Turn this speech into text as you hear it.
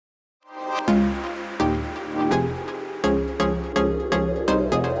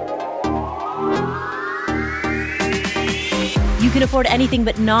can afford anything,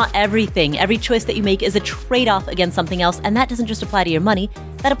 but not everything. Every choice that you make is a trade-off against something else, and that doesn't just apply to your money.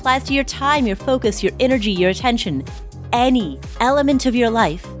 That applies to your time, your focus, your energy, your attention. Any element of your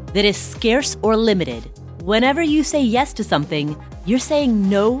life that is scarce or limited. Whenever you say yes to something, you're saying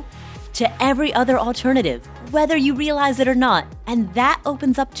no to every other alternative, whether you realize it or not. And that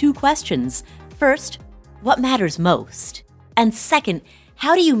opens up two questions. First, what matters most? And second,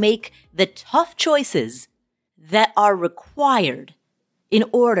 how do you make the tough choices that are required in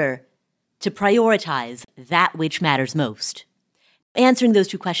order to prioritize that which matters most? Answering those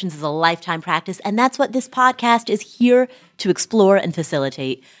two questions is a lifetime practice, and that's what this podcast is here to explore and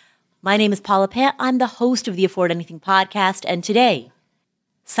facilitate. My name is Paula Pant. I'm the host of the Afford Anything podcast, and today,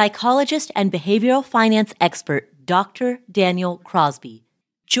 psychologist and behavioral finance expert Dr. Daniel Crosby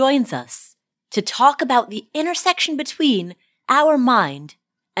joins us to talk about the intersection between our mind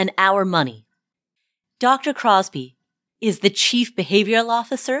and our money. Dr. Crosby is the Chief Behavioral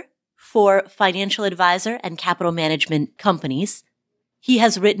Officer for financial advisor and capital management companies. He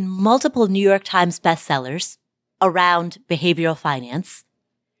has written multiple New York Times bestsellers around behavioral finance.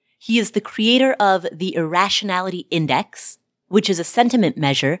 He is the creator of the Irrationality Index, which is a sentiment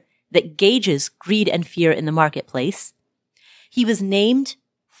measure that gauges greed and fear in the marketplace. He was named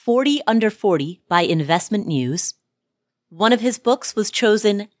 40 under 40 by Investment News. One of his books was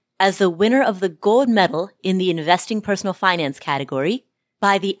chosen as the winner of the gold medal in the Investing Personal Finance category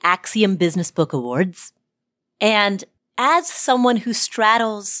by the Axiom Business Book Awards. And as someone who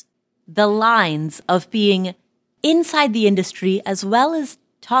straddles the lines of being inside the industry as well as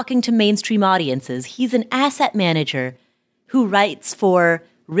talking to mainstream audiences, he's an asset manager who writes for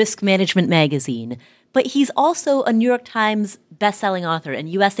Risk Management Magazine, but he's also a New York Times bestselling author and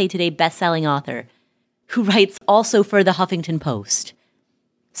USA Today bestselling author who writes also for the Huffington Post.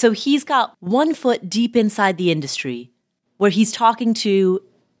 So he's got one foot deep inside the industry where he's talking to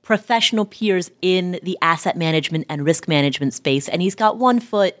professional peers in the asset management and risk management space, and he's got one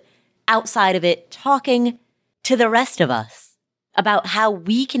foot outside of it talking to the rest of us about how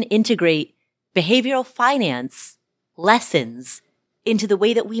we can integrate behavioral finance lessons into the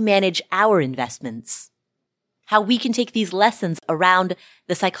way that we manage our investments. How we can take these lessons around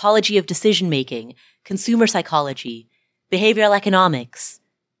the psychology of decision-making, consumer psychology, behavioral economics.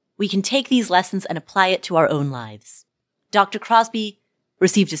 We can take these lessons and apply it to our own lives. Dr. Crosby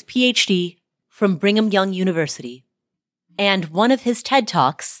received his PhD from Brigham Young University, and one of his TED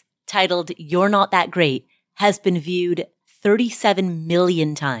Talks, titled You're Not That Great, has been viewed 37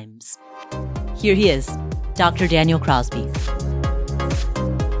 million times. Here he is, Dr. Daniel Crosby.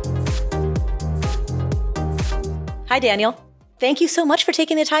 Hi, Daniel. Thank you so much for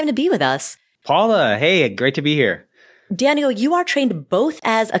taking the time to be with us. Paula, hey, great to be here. Daniel, you are trained both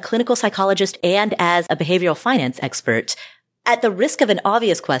as a clinical psychologist and as a behavioral finance expert. At the risk of an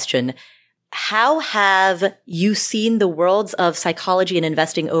obvious question, how have you seen the worlds of psychology and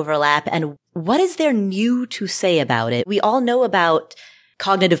investing overlap, and what is there new to say about it? We all know about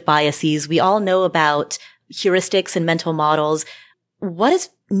cognitive biases. We all know about heuristics and mental models. What is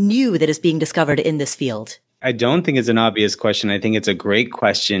new that is being discovered in this field? I don't think it's an obvious question. I think it's a great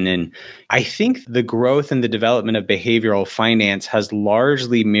question. And I think the growth and the development of behavioral finance has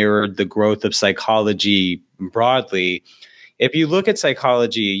largely mirrored the growth of psychology broadly. If you look at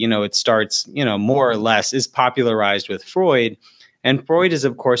psychology, it starts, more or less is popularized with Freud. And Freud is,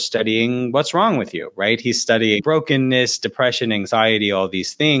 of course, studying what's wrong with you, right? He's studying brokenness, depression, anxiety, all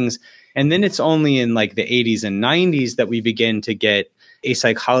these things. And then it's only in like the 80s and 90s that we begin to get a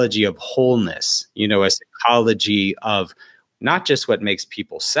psychology of wholeness, a psychology of not just what makes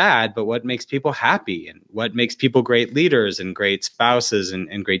people sad, but what makes people happy and what makes people great leaders and great spouses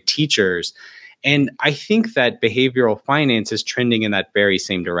and great teachers. And I think that behavioral finance is trending in that very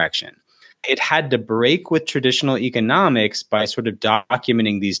same direction. It had to break with traditional economics by sort of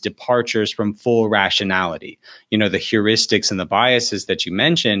documenting these departures from full rationality, the heuristics and the biases that you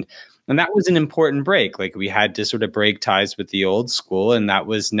mentioned. And that was an important break. Like we had to sort of break ties with the old school, and that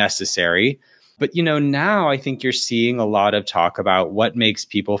was necessary. But, now I think you're seeing a lot of talk about what makes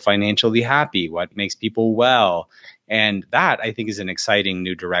people financially happy, what makes people well. And that, I think, is an exciting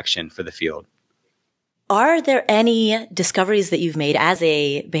new direction for the field. Are there any discoveries that you've made as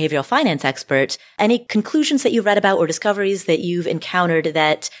a behavioral finance expert, any conclusions that you've read about or discoveries that you've encountered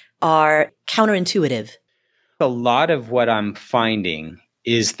that are counterintuitive? A lot of what I'm finding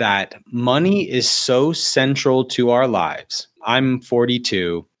is that money is so central to our lives. I'm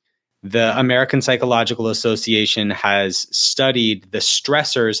 42. The American Psychological Association has studied the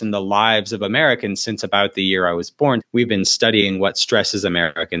stressors in the lives of Americans since about the year I was born. We've been studying what stresses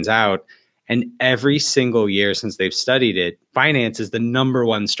Americans out. And every single year since they've studied it, finance is the number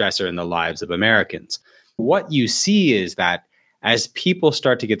one stressor in the lives of Americans. What you see is that as people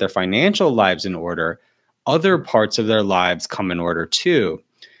start to get their financial lives in order, other parts of their lives come in order too.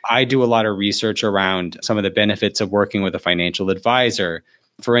 I do a lot of research around some of the benefits of working with a financial advisor.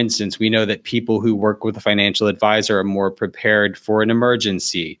 For instance, we know that people who work with a financial advisor are more prepared for an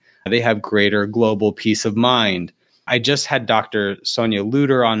emergency. They have greater global peace of mind. I just had Dr. Sonia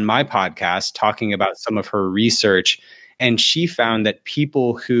Luder on my podcast talking about some of her research, and she found that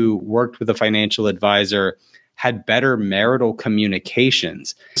people who worked with a financial advisor had better marital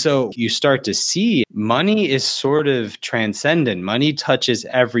communications. So you start to see money is sort of transcendent. Money touches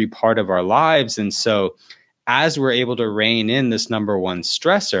every part of our lives. And so as we're able to rein in this number one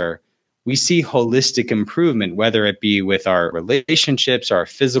stressor, we see holistic improvement, whether it be with our relationships, our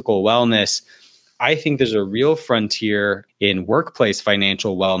physical wellness. I think there's a real frontier in workplace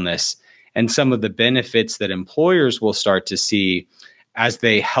financial wellness and some of the benefits that employers will start to see as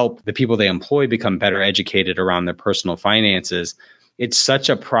they help the people they employ become better educated around their personal finances. It's such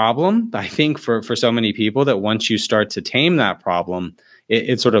a problem, I think, for so many people that once you start to tame that problem,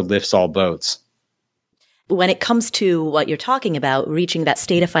 it sort of lifts all boats. When it comes to what you're talking about, reaching that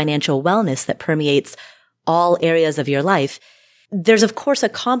state of financial wellness that permeates all areas of your life, there's, of course, a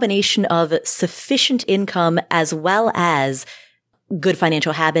combination of sufficient income as well as good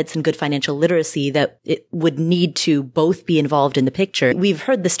financial habits and good financial literacy that it would need to both be involved in the picture. We've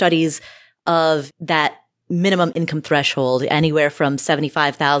heard the studies of that minimum income threshold, anywhere from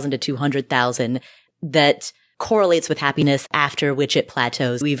 75,000 to 200,000, that correlates with happiness, after which it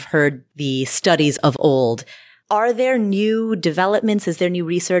plateaus. We've heard the studies of old. Are there new developments? Is there new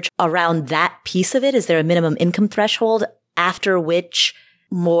research around that piece of it? Is there a minimum income threshold after which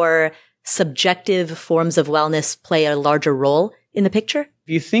more subjective forms of wellness play a larger role in the picture?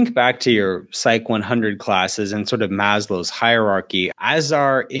 If you think back to your Psych 100 classes and sort of Maslow's hierarchy, as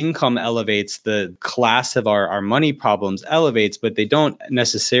our income elevates, the class of our money problems elevates, but they don't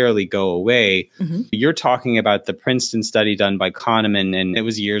necessarily go away. Mm-hmm. You're talking about the Princeton study done by Kahneman, and it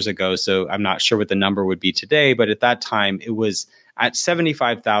was years ago, so I'm not sure what the number would be today, but at that time it was at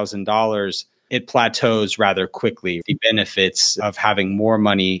 $75,000. It plateaus rather quickly. The benefits of having more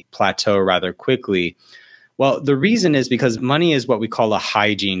money plateau rather quickly. Well, the reason is because money is what we call a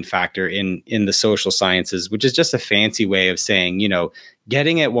hygiene factor in the social sciences, which is just a fancy way of saying,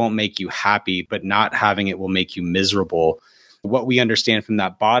 getting it won't make you happy, but not having it will make you miserable. What we understand from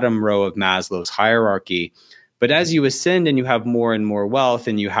that bottom row of Maslow's hierarchy. But as you ascend and you have more and more wealth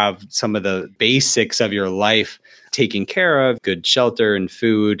and you have some of the basics of your life taken care of, good shelter and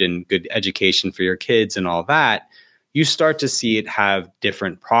food and good education for your kids and all that, you start to see it have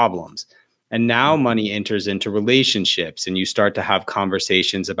different problems. And now money enters into relationships and you start to have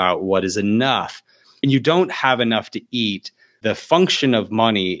conversations about what is enough. And you don't have enough to eat. The function of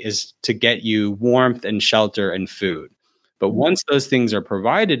money is to get you warmth and shelter and food. But once those things are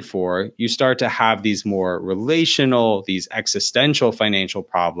provided for, you start to have these more relational, these existential financial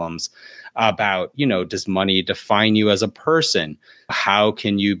problems about, does money define you as a person? How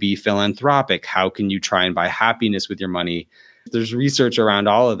can you be philanthropic? How can you try and buy happiness with your money? There's research around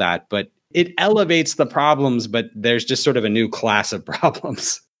all of that, but it elevates the problems, but there's just sort of a new class of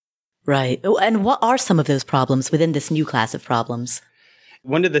problems. Right. And what are some of those problems within this new class of problems?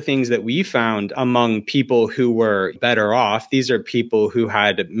 One of the things that we found among people who were better off, these are people who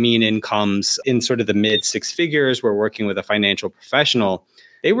had mean incomes in sort of the mid six figures, were working with a financial professional.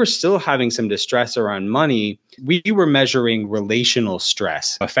 They were still having some distress around money. We were measuring relational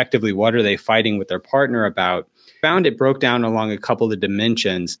stress. Effectively, what are they fighting with their partner about? Found it broke down along a couple of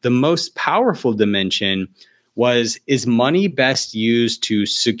dimensions. The most powerful dimension was, is money best used to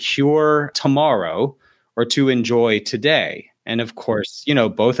secure tomorrow or to enjoy today? And of course,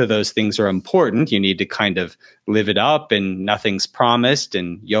 both of those things are important. You need to kind of live it up and nothing's promised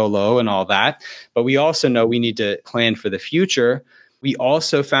and YOLO and all that. But we also know we need to plan for the future. We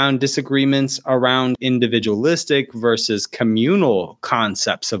also found disagreements around individualistic versus communal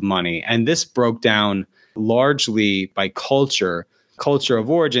concepts of money. And this broke down largely by culture of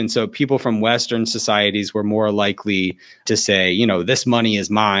origin. So people from Western societies were more likely to say, this money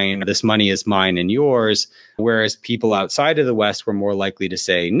is mine and yours. Whereas people outside of the West were more likely to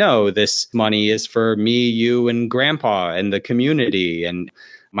say, no, this money is for me, you, and grandpa and the community and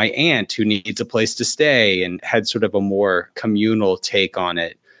my aunt who needs a place to stay, and had sort of a more communal take on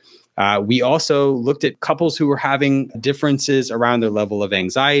it. We also looked at couples who were having differences around their level of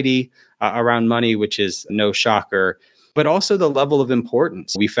anxiety around money, which is no shocker, but also the level of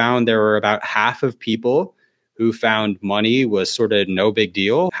importance. We found there were about half of people who found money was sort of no big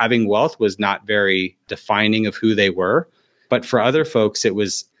deal. Having wealth was not very defining of who they were. But for other folks, it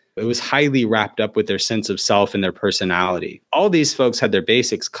was highly wrapped up with their sense of self and their personality. All these folks had their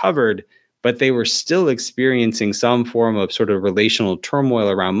basics covered, but they were still experiencing some form of sort of relational turmoil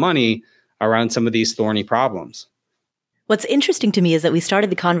around money, around some of these thorny problems. What's interesting to me is that we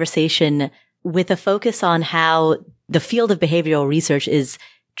started the conversation with a focus on how the field of behavioral research is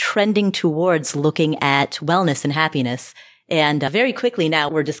trending towards looking at wellness and happiness. And very quickly now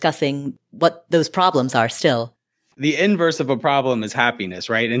we're discussing what those problems are still. The inverse of a problem is happiness,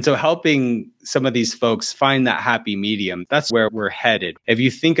 right? And so helping some of these folks find that happy medium, that's where we're headed. If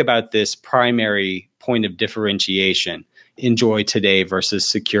you think about this primary point of differentiation, enjoy today versus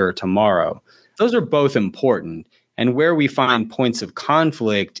secure tomorrow, those are both important. And where we find points of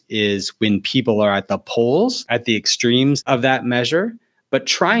conflict is when people are at the poles, at the extremes of that measure, but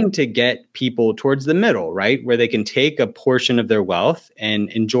trying to get people towards the middle, right? Where they can take a portion of their wealth and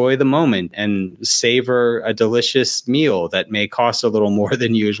enjoy the moment and savor a delicious meal that may cost a little more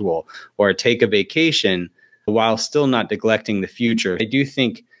than usual, or take a vacation while still not neglecting the future. I do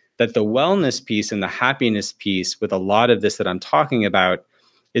think that the wellness piece and the happiness piece with a lot of this that I'm talking about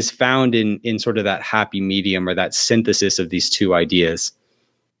is found in sort of that happy medium or that synthesis of these two ideas.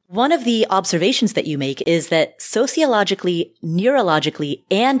 One of the observations that you make is that sociologically, neurologically,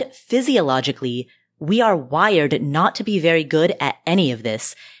 and physiologically, we are wired not to be very good at any of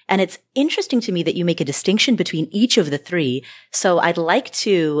this. And it's interesting to me that you make a distinction between each of the three. So I'd like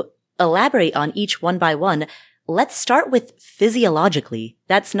to elaborate on each one by one. Let's start with physiologically.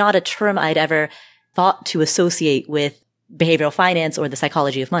 That's not a term I'd ever thought to associate with behavioral finance or the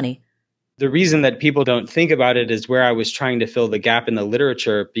psychology of money. The reason that people don't think about it is where I was trying to fill the gap in the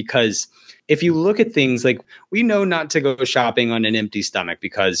literature, because if you look at things like, we know not to go shopping on an empty stomach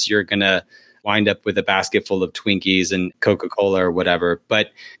because you're going to wind up with a basket full of Twinkies and Coca-Cola or whatever.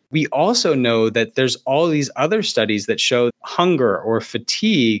 But we also know that there's all these other studies that show hunger or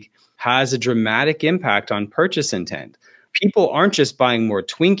fatigue has a dramatic impact on purchase intent. People aren't just buying more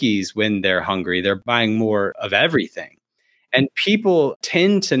Twinkies when they're hungry, they're buying more of everything. And people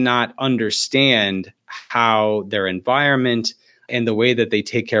tend to not understand how their environment and the way that they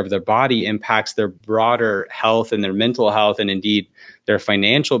take care of their body impacts their broader health and their mental health and indeed their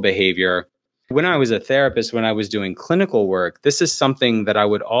financial behavior. When I was a therapist, when I was doing clinical work, this is something that I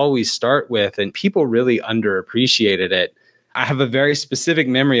would always start with, and people really underappreciated it. I have a very specific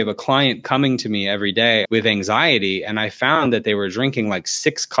memory of a client coming to me every day with anxiety, and I found that they were drinking like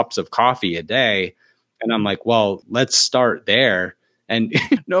 6 cups of coffee a day. And I'm like, well, let's start there. And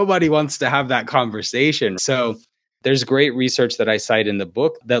nobody wants to have that conversation. So there's great research that I cite in the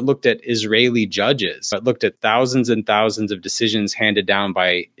book that looked at Israeli judges, that looked at thousands and thousands of decisions handed down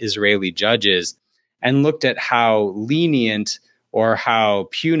by Israeli judges and looked at how lenient or how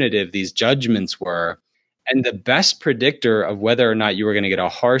punitive these judgments were. And the best predictor of whether or not you were going to get a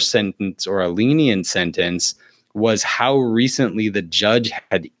harsh sentence or a lenient sentence was how recently the judge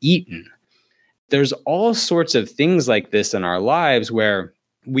had eaten. There's all sorts of things like this in our lives where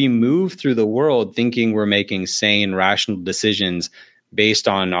we move through the world thinking we're making sane, rational decisions based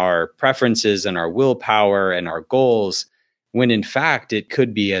on our preferences and our willpower and our goals, when in fact it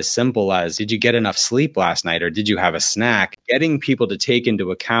could be as simple as, did you get enough sleep last night or did you have a snack? Getting people to take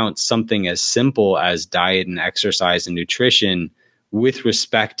into account something as simple as diet and exercise and nutrition with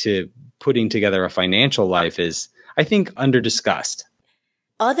respect to putting together a financial life is, I think, under-discussed.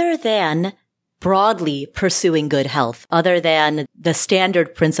 Other than broadly pursuing good health, other than the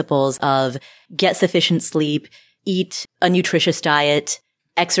standard principles of get sufficient sleep, eat a nutritious diet,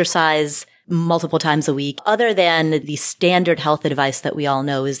 exercise multiple times a week, other than the standard health advice that we all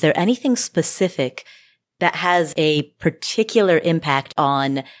know, is there anything specific that has a particular impact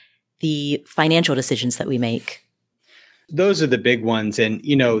on the financial decisions that we make? Those are the big ones. And,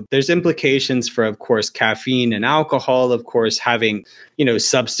 there's implications for, of course, caffeine and alcohol, of course, having,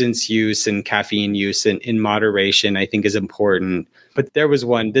 substance use and caffeine use in moderation, I think is important. But there was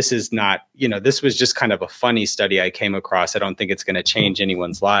one, this is not, this was just kind of a funny study I came across. I don't think it's going to change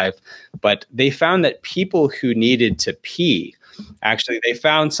anyone's life. But they found that people who needed to pee, actually, they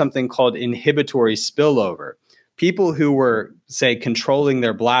found something called inhibitory spillover. People who were, say, controlling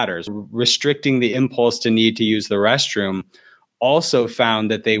their bladders, restricting the impulse to need to use the restroom, also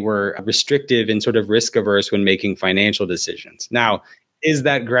found that they were restrictive and sort of risk averse when making financial decisions. Now, is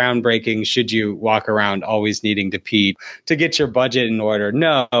that groundbreaking? Should you walk around always needing to pee to get your budget in order?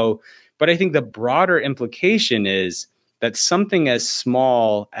 No. But I think the broader implication is that something as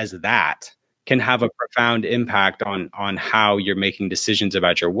small as that can have a profound impact on how you're making decisions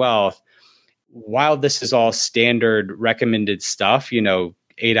about your wealth. while this is all standard recommended stuff,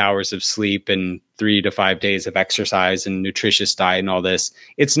 8 hours of sleep and 3 to 5 days of exercise and nutritious diet and all this,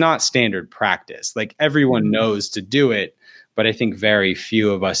 it's not standard practice. Like everyone knows to do it, but I think very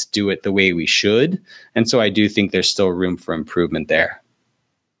few of us do it the way we should. And so I do think there's still room for improvement there.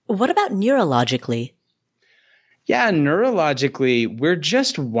 What about neurologically? Yeah, neurologically, we're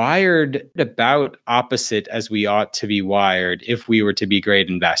just wired about opposite as we ought to be wired if we were to be great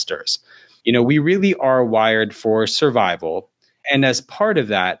investors. We really are wired for survival. And as part of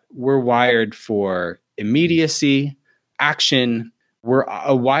that, we're wired for immediacy, action. We're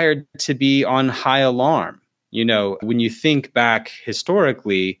wired to be on high alarm. When you think back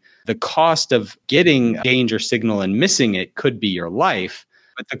historically, the cost of getting a danger signal and missing it could be your life.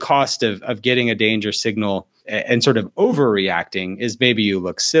 But the cost of getting a danger signal and sort of overreacting is maybe you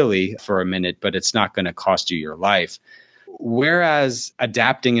look silly for a minute, but it's not going to cost you your life. Whereas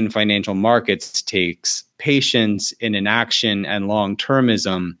adapting in financial markets takes patience and inaction and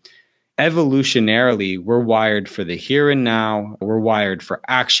long-termism, evolutionarily, we're wired for the here and now. We're wired for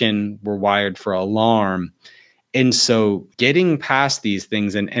action. We're wired for alarm. And so getting past these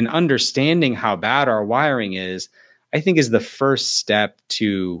things and understanding how bad our wiring is, I think is the first step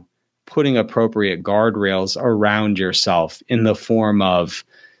to putting appropriate guardrails around yourself in the form of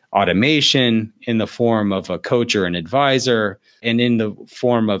automation, in the form of a coach or an advisor, and in the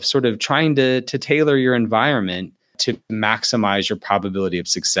form of sort of trying to tailor your environment to maximize your probability of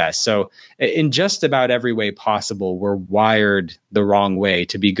success. So in just about every way possible, we're wired the wrong way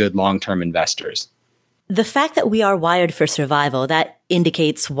to be good long-term investors. The fact that we are wired for survival, that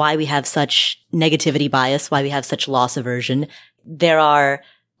indicates why we have such negativity bias, why we have such loss aversion. There are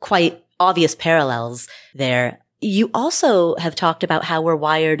quite obvious parallels there. You also have talked about how we're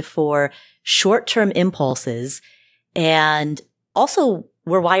wired for short-term impulses, and also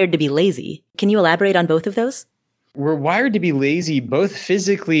we're wired to be lazy. Can you elaborate on both of those? We're wired to be lazy both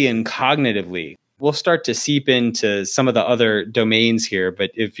physically and cognitively. We'll start to seep into some of the other domains here,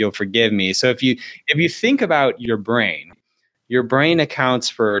 but if you'll forgive me. So if you think about your brain accounts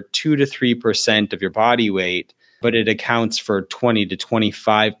for 2 to 3% of your body weight, but it accounts for 20 to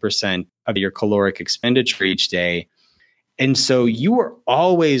 25% of your caloric expenditure each day. And so you are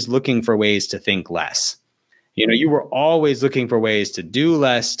always looking for ways to think less. You were always looking for ways to do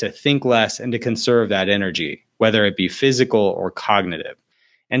less, to think less, and to conserve that energy, whether it be physical or cognitive.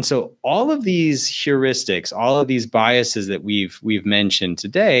 And so all of these heuristics, all of these biases that we've mentioned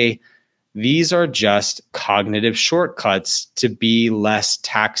today, these are just cognitive shortcuts to be less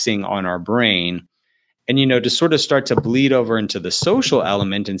taxing on our brain. And, to sort of start to bleed over into the social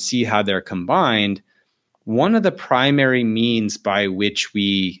element and see how they're combined, one of the primary means by which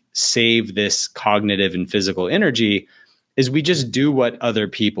we save this cognitive and physical energy is we just do what other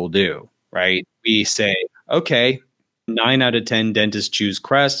people do, right? We say, okay, 9 out of 10 dentists choose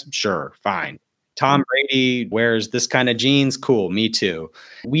Crest. Sure, fine. Tom Brady wears this kind of jeans. Cool, me too.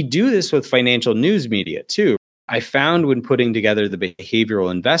 We do this with financial news media too. I found when putting together the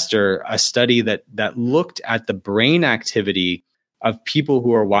Behavioral Investor, a study that looked at the brain activity of people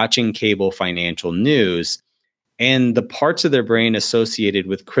who are watching cable financial news, and the parts of their brain associated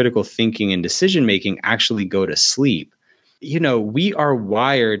with critical thinking and decision making actually go to sleep. We are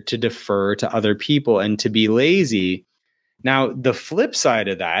wired to defer to other people and to be lazy. Now, the flip side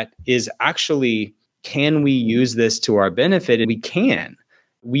of that is actually, can we use this to our benefit? And we can.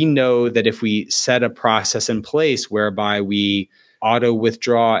 We know that if we set a process in place whereby we auto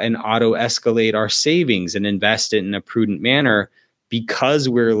withdraw and auto escalate our savings and invest it in a prudent manner, because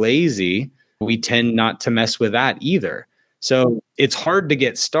we're lazy, we tend not to mess with that either. So it's hard to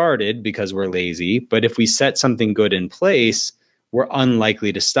get started because we're lazy, but if we set something good in place, we're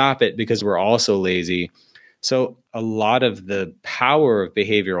unlikely to stop it because we're also lazy. So a lot of the power of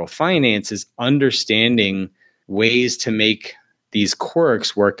behavioral finance is understanding ways to make these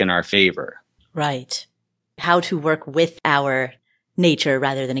quirks work in our favor. Right. How to work with our nature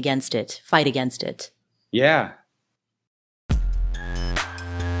rather than against it, fight against it. Yeah.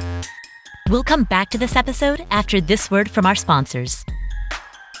 We'll come back to this episode after this word from our sponsors.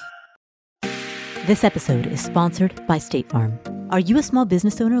 This episode is sponsored by State Farm. Are you a small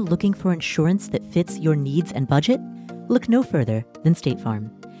business owner looking for insurance that fits your needs and budget? Look no further than State Farm.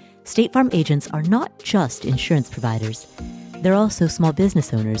 State Farm agents are not just insurance providers. They're also small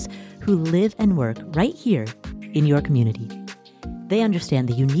business owners who live and work right here in your community. They understand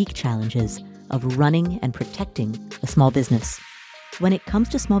the unique challenges of running and protecting a small business. When it comes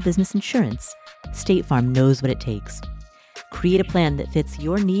to small business insurance, State Farm knows what it takes. Create a plan that fits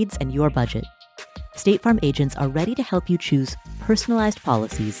your needs and your budget. State Farm agents are ready to help you choose personalized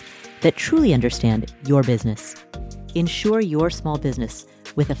policies that truly understand your business. Insure your small business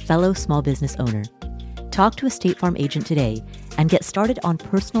with a fellow small business owner. Talk to a State Farm agent today and get started on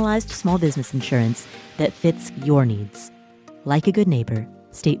personalized small business insurance that fits your needs. Like a good neighbor,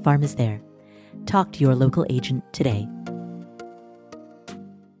 State Farm is there. Talk to your local agent today.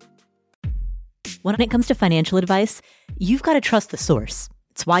 When it comes to financial advice, you've got to trust the source.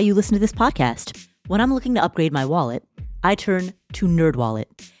 It's why you listen to this podcast. When I'm looking to upgrade my wallet, I turn to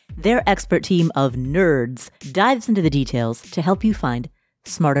NerdWallet. Their expert team of nerds dives into the details to help you find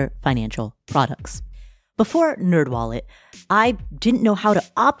smarter financial products. Before NerdWallet, I didn't know how to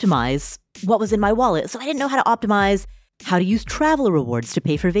optimize what was in my wallet, so I didn't know how to optimize how to use travel rewards to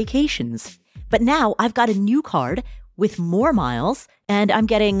pay for vacations. But now I've got a new card with more miles, and I'm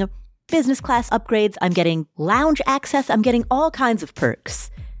getting business class upgrades, I'm getting lounge access, I'm getting all kinds of perks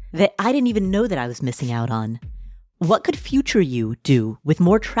that I didn't even know that I was missing out on. What could future you do with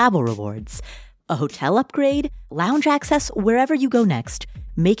more travel rewards? A hotel upgrade, lounge access, wherever you go next.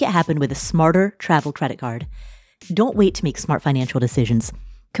 Make it happen with a smarter travel credit card. Don't wait to make smart financial decisions.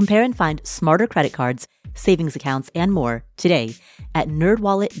 Compare and find smarter credit cards, savings accounts, and more today at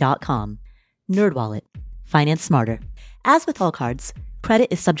nerdwallet.com. NerdWallet. Finance smarter. As with all cards, credit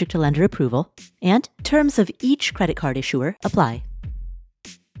is subject to lender approval, and terms of each credit card issuer apply.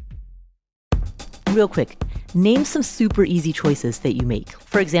 Real quick, name some super easy choices that you make.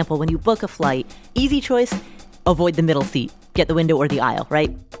 For example, when you book a flight, easy choice, avoid the middle seat. Get the window or the aisle,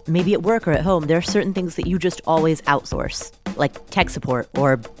 right? Maybe at work or at home, there are certain things that you just always outsource, like tech support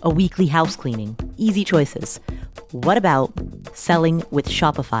or a weekly house cleaning. Easy choices. What about selling with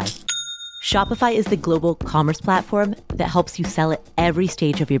Shopify? Shopify is the global commerce platform that helps you sell at every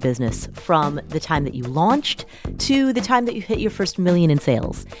stage of your business, from the time that you launched to the time that you hit your first million in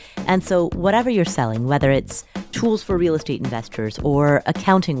sales. And so whatever you're selling, whether it's tools for real estate investors or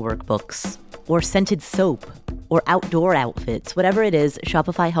accounting workbooks or scented soap or outdoor outfits, whatever it is,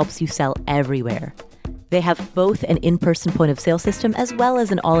 Shopify helps you sell everywhere. They have both an in-person point of sale system as well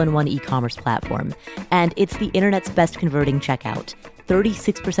as an all-in-one e-commerce platform. And it's the internet's best converting checkout,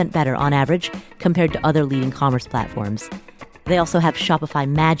 36% better on average compared to other leading commerce platforms. They also have Shopify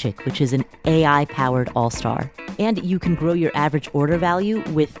Magic, which is an AI-powered all-star. And you can grow your average order value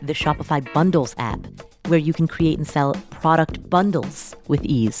with the Shopify Bundles app, where you can create and sell product bundles with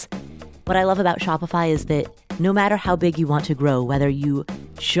ease. What I love about Shopify is that no matter how big you want to grow, whether you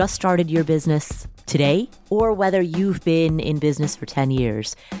just started your business today or whether you've been in business for 10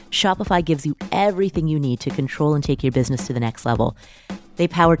 years, Shopify gives you everything you need to control and take your business to the next level. They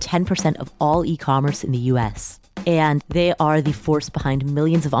power 10% of all e-commerce in the US, and they are the force behind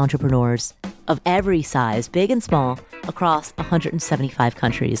millions of entrepreneurs of every size, big and small, across 175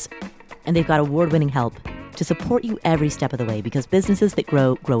 countries. And they've got award-winning help to support you every step of the way, because businesses that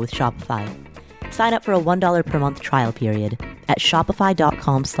grow with Shopify. Sign up for a $1 per month trial period at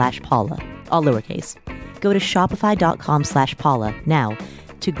shopify.com/Paula, all lowercase. Go to shopify.com/Paula now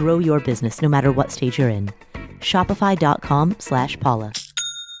to grow your business no matter what stage you're in. Shopify.com/Paula.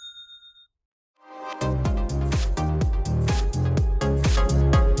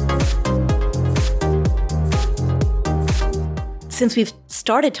 Since we've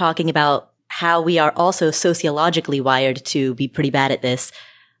started talking about how we are also sociologically wired to be pretty bad at this,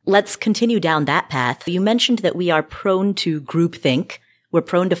 let's continue down that path. You mentioned that we are prone to groupthink. We're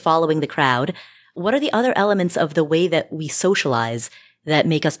prone to following the crowd. What are the other elements of the way that we socialize that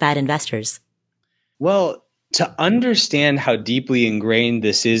make us bad investors? Well, to understand how deeply ingrained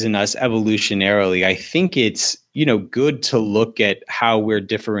this is in us evolutionarily, I think it's, good to look at how we're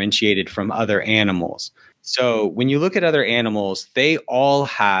differentiated from other animals. So when you look at other animals, they all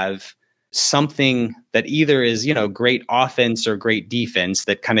have something that either is, great offense or great defense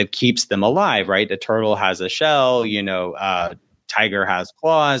that kind of keeps them alive, right? A turtle has a shell, tiger has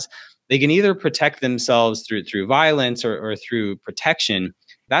claws. They can either protect themselves through violence or through protection.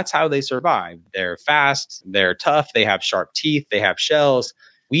 That's how they survive. They're fast, they're tough, they have sharp teeth, they have shells.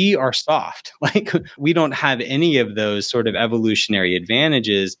 We are soft. We don't have any of those sort of evolutionary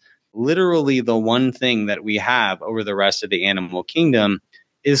advantages. Literally, the one thing that we have over the rest of the animal kingdom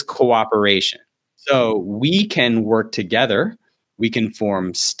is cooperation. So we can work together. We can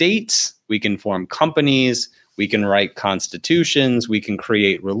form states. We can form companies. We can write constitutions. We can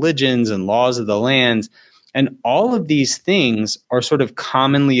create religions and laws of the land. And all of these things are sort of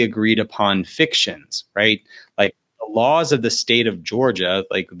commonly agreed upon fictions, right? Like the laws of the state of Georgia,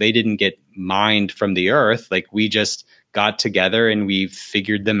 they didn't get mined from the earth. We just got together and we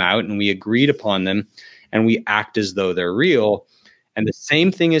figured them out and we agreed upon them and we act as though they're real. And the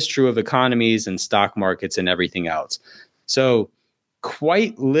same thing is true of economies and stock markets and everything else. So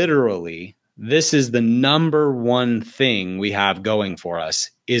quite literally, this is the number one thing we have going for us,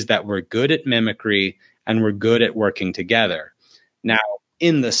 is that we're good at mimicry and we're good at working together. Now,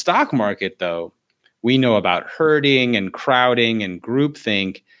 in the stock market, though, we know about herding and crowding and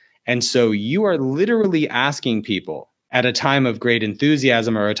groupthink. And so you are literally asking people at a time of great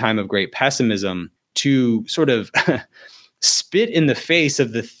enthusiasm or a time of great pessimism to sort of spit in the face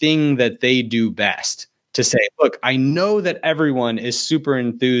of the thing that they do best, to say, look, I know that everyone is super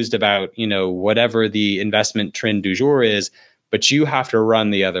enthused about, whatever the investment trend du jour is, but you have to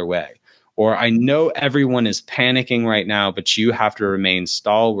run the other way. Or I know everyone is panicking right now, but you have to remain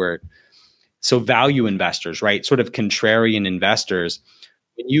stalwart. So value investors, right? Sort of contrarian investors,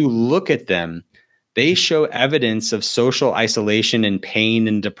 when you look at them, they show evidence of social isolation and pain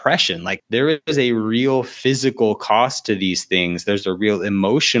and depression. Like, there is a real physical cost to these things. There's a real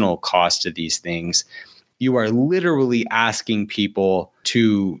emotional cost to these things. You are literally asking people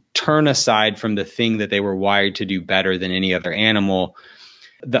to turn aside from the thing that they were wired to do better than any other animal.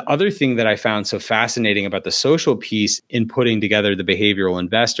 The other thing that I found so fascinating about the social piece in putting together the behavioral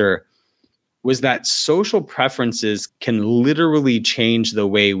investor was that social preferences can literally change the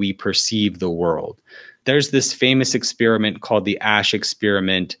way we perceive the world. There's this famous experiment called the Asch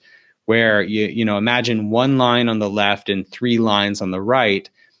experiment, where you imagine one line on the left and three lines on the right,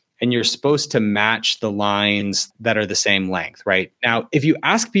 and you're supposed to match the lines that are the same length, right? Now, if you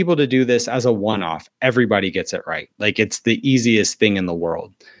ask people to do this as a one-off, everybody gets it right. Like, it's the easiest thing in the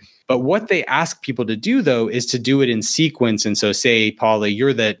world. But what they ask people to do, though, is to do it in sequence. And so say, Paula,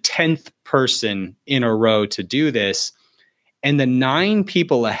 you're the 10th person in a row to do this, and the 9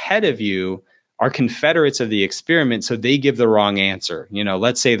 people ahead of you are confederates of the experiment, so they give the wrong answer.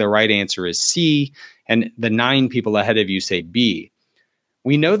 Let's say the right answer is C, and the 9 people ahead of you say B.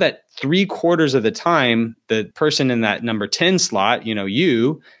 We know that 3/4 of the time, the person in that number 10 slot,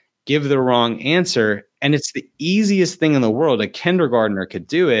 you give the wrong answer. And it's the easiest thing in the world. A kindergartner could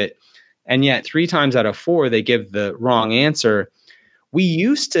do it. And yet 3 times out of 4, they give the wrong answer. We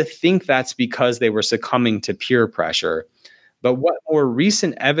used to think that's because they were succumbing to peer pressure. But what more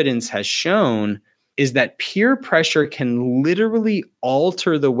recent evidence has shown is that peer pressure can literally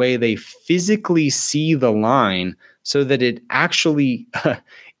alter the way they physically see the line, so that it actually,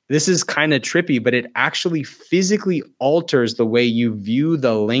 this is kind of trippy, but it actually physically alters the way you view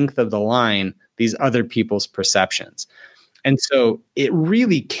the length of the line, these other people's perceptions. And so it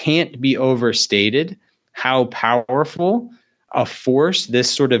really can't be overstated how powerful a force this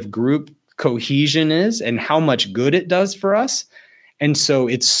sort of group cohesion is and how much good it does for us. And so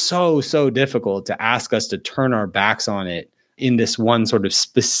it's so difficult to ask us to turn our backs on it in this one sort of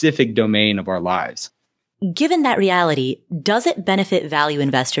specific domain of our lives. Given that reality, does it benefit value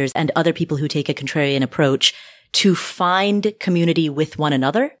investors and other people who take a contrarian approach to find community with one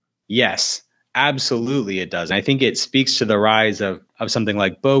another? Yes, absolutely it does. And I think it speaks to the rise of something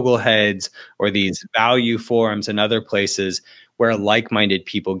like Bogleheads or these value forums and other places where like-minded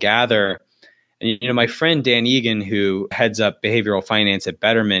people gather. And, my friend Dan Egan, who heads up behavioral finance at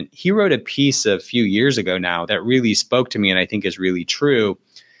Betterment, he wrote a piece a few years ago now that really spoke to me and I think is really true.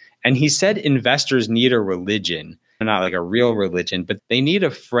 And he said investors need a religion, not like a real religion, but they need a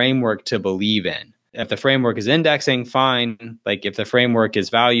framework to believe in. If the framework is indexing, fine. Like, if the framework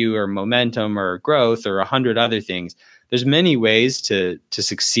is value or momentum or growth or 100 other things, there's many ways to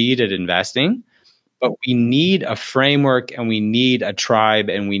succeed at investing. But we need a framework, and we need a tribe,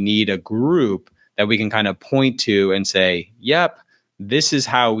 and we need a group that we can kind of point to and say, yep, this is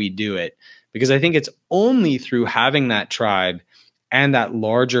how we do it. Because I think it's only through having that tribe and that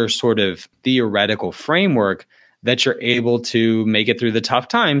larger sort of theoretical framework that you're able to make it through the tough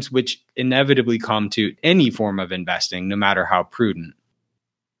times, which inevitably come to any form of investing, no matter how prudent.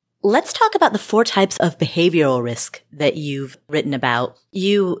 Let's talk about the 4 types of behavioral risk that you've written about.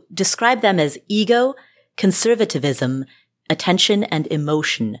 You describe them as ego, conservatism, attention, and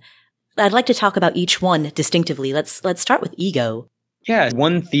emotion. I'd like to talk about each one distinctively. Let's start with ego. Yeah,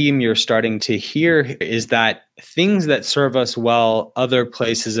 one theme you're starting to hear is that things that serve us well other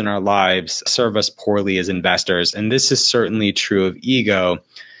places in our lives serve us poorly as investors. And this is certainly true of ego.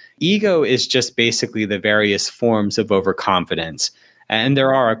 Ego is just basically the various forms of overconfidence. And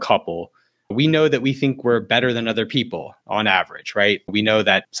there are a couple. We know that we think we're better than other people on average, right? We know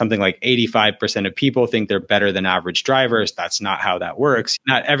that something like 85% of people think they're better than average drivers. That's not how that works.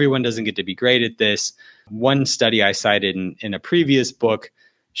 Not everyone doesn't get to be great at this. One study I cited in a previous book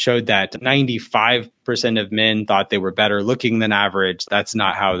showed that 95% of men thought they were better looking than average. That's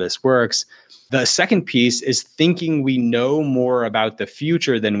not how this works. The second piece is thinking we know more about the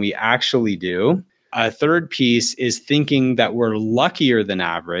future than we actually do. A third piece is thinking that we're luckier than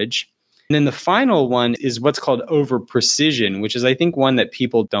average. And then the final one is what's called over precision, which is, I think, one that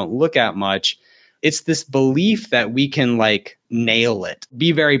people don't look at much. It's this belief that we can nail it,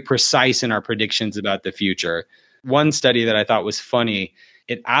 be very precise in our predictions about the future. One study that I thought was funny,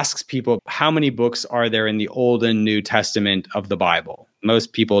 it asks people, how many books are there in the Old and New Testament of the Bible?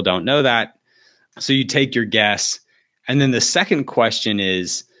 Most people don't know that. So you take your guess. And then the second question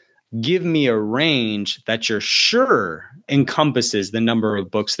is, give me a range that you're sure encompasses the number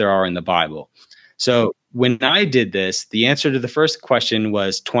of books there are in the Bible. So when I did this, the answer to the first question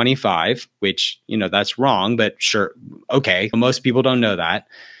was 25, which, that's wrong, but sure. Okay. Most people don't know that.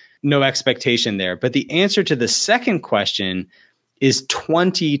 No expectation there. But the answer to the second question is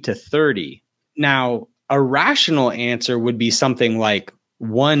 20 to 30. Now, a rational answer would be something like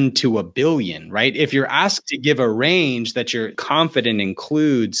 1 to a billion, right? If you're asked to give a range that you're confident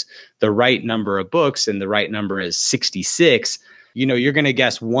includes the right number of books and the right number is 66, you're going to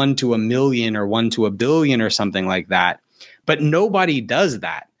guess 1 to a million or 1 to a billion or something like that. But nobody does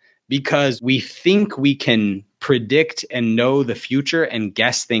that because we think we can predict and know the future and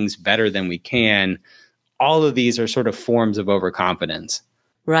guess things better than we can. All of these are sort of forms of overconfidence.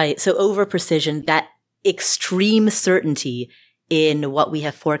 Right. So over precision, that extreme certainty in what we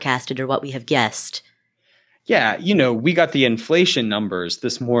have forecasted or what we have guessed. Yeah, we got the inflation numbers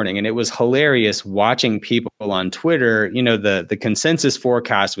this morning, and it was hilarious watching people on Twitter. The consensus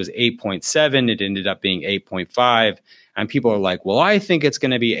forecast was 8.7. It ended up being 8.5. And people are like, well, I think it's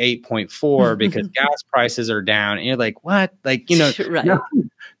going to be 8.4 because gas prices are down. And you're like, what? Right.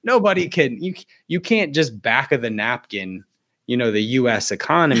 Nobody can, you can't just back of the napkin the U.S.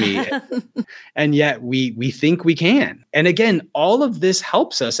 economy. And yet we think we can. And again, all of this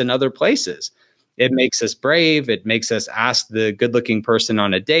helps us in other places. It makes us brave. It makes us ask the good-looking person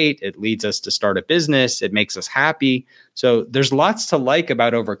on a date. It leads us to start a business. It makes us happy. So there's lots to like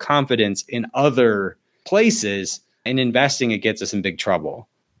about overconfidence in other places. In investing, it gets us in big trouble.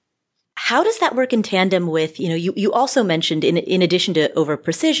 How does that work in tandem with, you also mentioned in addition to over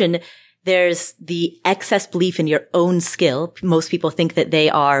precision, there's the excess belief in your own skill. Most people think that they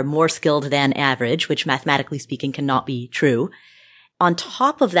are more skilled than average, which mathematically speaking cannot be true. On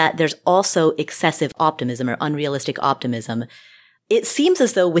top of that, there's also excessive optimism or unrealistic optimism. It seems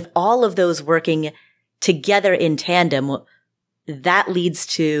as though with all of those working together in tandem, that leads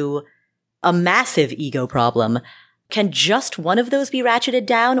to a massive ego problem. Can just one of those be ratcheted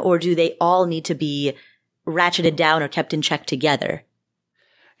down, or do they all need to be ratcheted down or kept in check together?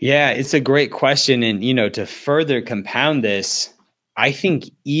 Yeah, it's a great question. And, to further compound this, I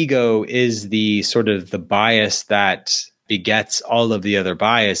think ego is the sort of the bias that begets all of the other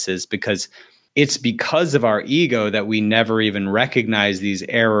biases, because it's because of our ego that we never even recognize these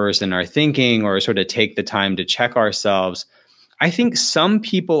errors in our thinking or sort of take the time to check ourselves. I think some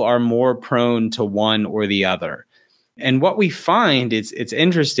people are more prone to one or the other. And what we find, it's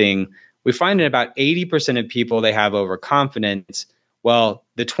interesting, we find in about 80% of people, they have overconfidence. Well,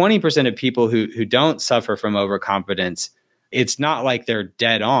 the 20% of people who don't suffer from overconfidence, it's not like they're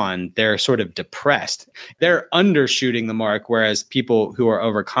dead on. They're sort of depressed. They're undershooting the mark, whereas people who are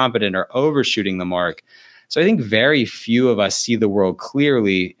overconfident are overshooting the mark. So I think very few of us see the world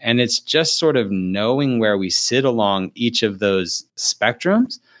clearly. And it's just sort of knowing where we sit along each of those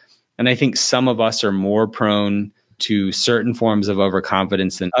spectrums. And I think some of us are more prone to certain forms of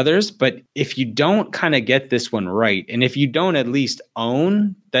overconfidence than others. But if you don't kind of get this one right, and if you don't at least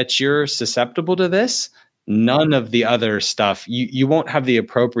own that you're susceptible to this, none of the other stuff, you won't have the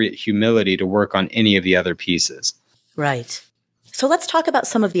appropriate humility to work on any of the other pieces. Right. So let's talk about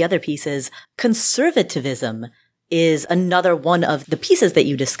some of the other pieces. Conservatism is another one of the pieces that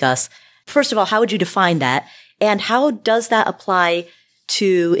you discuss. First of all, how would you define that? And how does that apply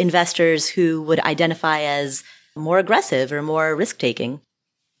to investors who would identify as more aggressive or more risk-taking?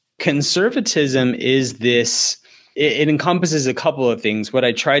 Conservatism is this, it encompasses a couple of things. What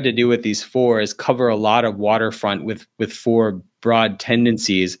I tried to do with these four is cover a lot of waterfront with four broad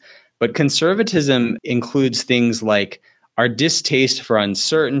tendencies. But conservatism includes things like our distaste for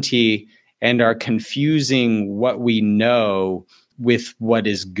uncertainty and our confusing what we know with what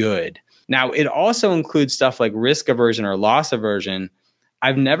is good. Now, it also includes stuff like risk aversion or loss aversion.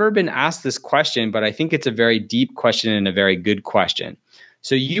 I've never been asked this question, but I think it's a very deep question and a very good question.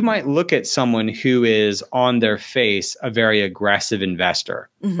 So you might look at someone who is on their face a very aggressive investor,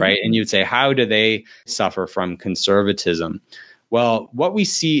 right? And you'd say, how do they suffer from conservatism? Well, what we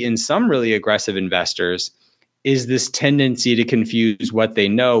see in some really aggressive investors is this tendency to confuse what they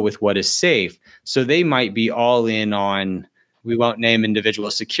know with what is safe. So they might be all in on We won't name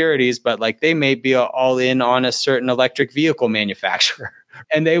individual securities, but like they may be all in on a certain electric vehicle manufacturer.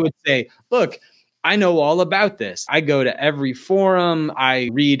 And they would say, look, I know all about this. I go to every forum. I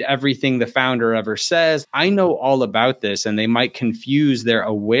read everything the founder ever says. I know all about this. And they might confuse their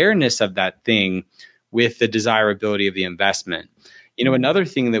awareness of that thing with the desirability of the investment. Another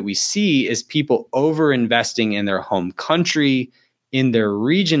thing that we see is people over-investing in their home country, in their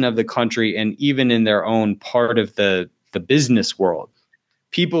region of the country, and even in their own part of the business world.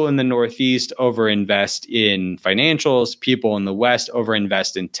 People in the Northeast overinvest in financials. People in the West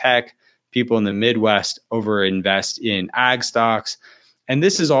overinvest in tech. People in the Midwest overinvest in ag stocks. And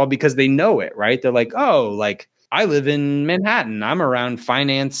this is all because they know it, right? They're like, I live in Manhattan. I'm around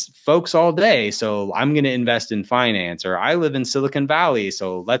finance folks all day, so I'm going to invest in finance. Or I live in Silicon Valley,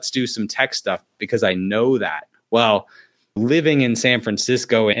 so let's do some tech stuff because I know that. Well, living in San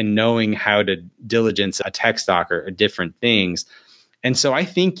Francisco and knowing how to diligence a tech stock are different things. And so I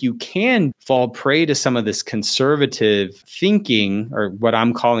think you can fall prey to some of this conservative thinking, or what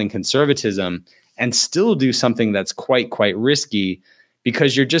I'm calling conservatism, and still do something that's quite risky,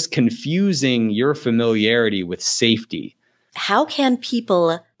 because you're just confusing your familiarity with safety. How can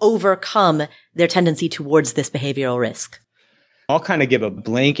people overcome their tendency towards this behavioral risk? I'll kind of give a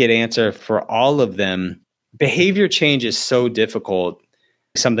blanket answer for all of them. Behavior change is so difficult.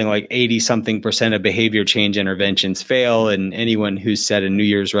 Something like 80-something% of behavior change interventions fail. And anyone who's set a New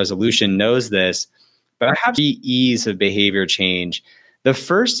Year's resolution knows this. But I have 3 E's of behavior change. The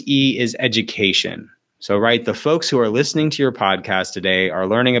first E is education. So, right, the folks who are listening to your podcast today are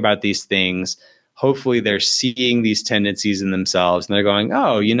learning about these things. Hopefully they're seeing these tendencies in themselves and they're going,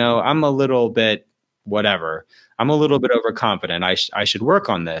 I'm a little bit whatever. I'm a little bit overconfident. I should work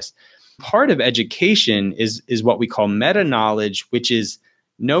on this. Part of education is what we call meta-knowledge, which is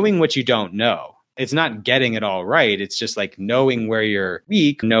knowing what you don't know. It's not getting it all right. It's just like knowing where you're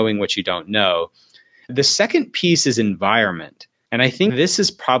weak, knowing what you don't know. The second piece is environment. And I think this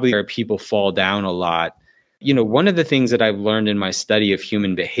is probably where people fall down a lot. One of the things that I've learned in my study of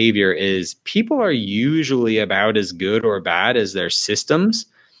human behavior is people are usually about as good or bad as their systems.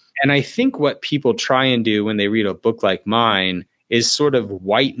 And I think what people try and do when they read a book like mine is sort of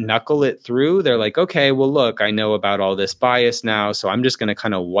white knuckle it through. They're like, okay, well, look, I know about all this bias now, so I'm just going to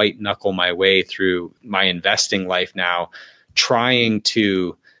kind of white knuckle my way through my investing life now, trying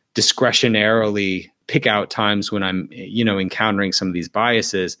to discretionarily pick out times when I'm, encountering some of these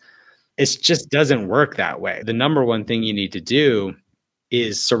biases. It just doesn't work that way. The number one thing you need to do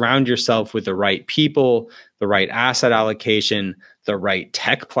is surround yourself with the right people, the right asset allocation, the right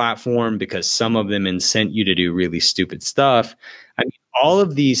tech platform, because some of them incent you to do really stupid stuff. I mean, all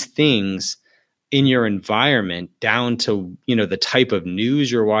of these things in your environment, down to, the type of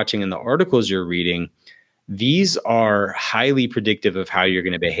news you're watching and the articles you're reading, these are highly predictive of how you're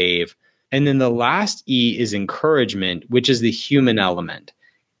going to behave. And then the last E is encouragement, which is the human element.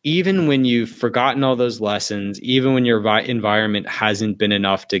 Even when you've forgotten all those lessons, even when your environment hasn't been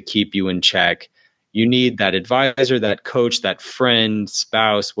enough to keep you in check, you need that advisor, that coach, that friend,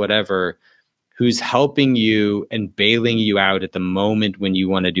 spouse, whatever, who's helping you and bailing you out at the moment when you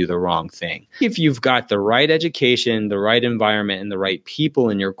want to do the wrong thing. If you've got the right education, the right environment, and the right people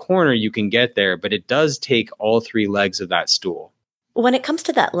in your corner, you can get there. But it does take all 3 legs of that stool. When it comes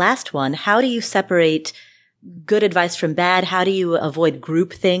to that last one, how do you separate good advice from bad? How do you avoid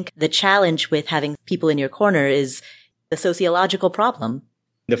groupthink? The challenge with having people in your corner is the sociological problem.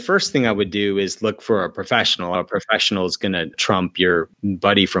 The first thing I would do is look for a professional. A professional is going to trump your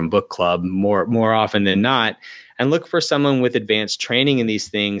buddy from book club more often than not, and look for someone with advanced training in these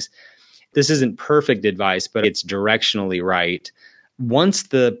things. This isn't perfect advice, but it's directionally right. Once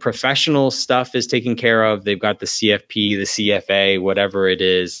the professional stuff is taken care of, they've got the CFP, the CFA, whatever it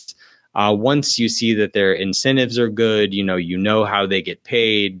is. Once you see that their incentives are good, you know how they get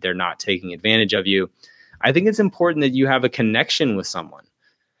paid, they're not taking advantage of you. I think it's important that you have a connection with someone.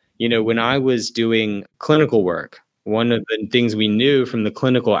 When I was doing clinical work, one of the things we knew from the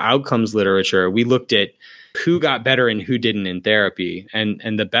clinical outcomes literature, we looked at who got better and who didn't in therapy.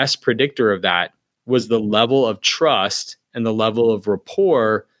 And the best predictor of that was the level of trust and the level of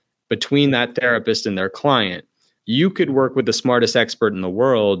rapport between that therapist and their client. You could work with the smartest expert in the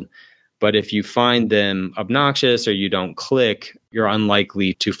world, but if you find them obnoxious or you don't click, you're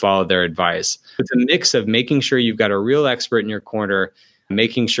unlikely to follow their advice. It's a mix of making sure you've got a real expert in your corner,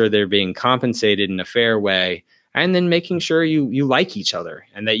 making sure they're being compensated in a fair way, and then making sure you like each other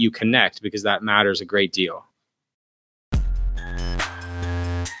and that you connect, because that matters a great deal.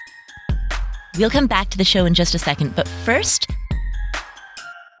 We'll come back to the show in just a second, but first,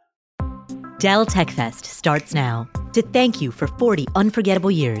 Dell Tech Fest starts now. To thank you for 40 unforgettable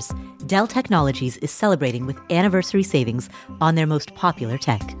years, Dell Technologies is celebrating with anniversary savings on their most popular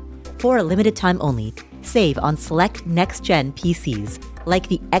tech. For a limited time only, save on select next-gen PCs like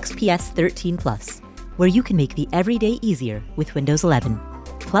the XPS 13 Plus, where you can make the everyday easier with Windows 11.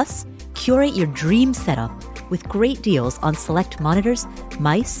 Plus, curate your dream setup with great deals on select monitors,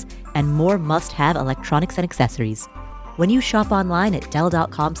 mice, and more must-have electronics and accessories. When you shop online at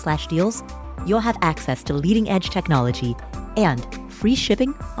Dell.com/deals, you'll have access to leading-edge technology and free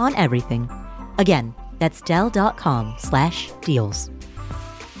shipping on everything. Again, that's Dell.com/deals.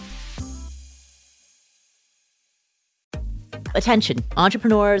 Attention,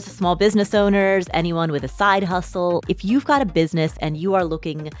 entrepreneurs, small business owners, anyone with a side hustle. If you've got a business and you are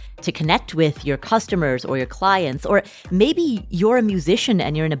looking to connect with your customers or your clients, or maybe you're a musician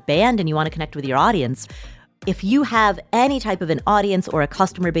and you're in a band and you want to connect with your audience, if you have any type of an audience or a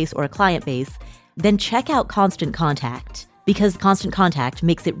customer base or a client base, then check out Constant Contact, because Constant Contact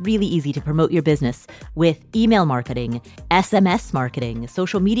makes it really easy to promote your business with email marketing, SMS marketing,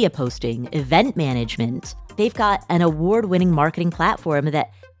 social media posting, event management. They've got an award-winning marketing platform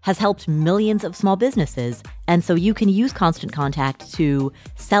that has helped millions of small businesses. And so you can use Constant Contact to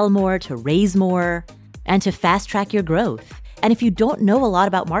sell more, to raise more, and to fast-track your growth. And if you don't know a lot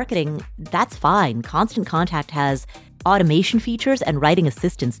about marketing, that's fine. Constant Contact has automation features and writing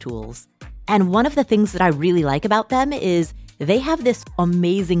assistance tools. And one of the things that I really like about them is they have this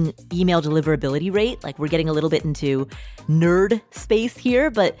amazing email deliverability rate. Like, we're getting a little bit into nerd space here,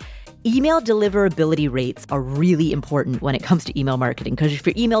 but email deliverability rates are really important when it comes to email marketing, because if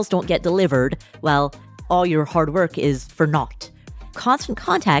your emails don't get delivered, well, all your hard work is for naught. Constant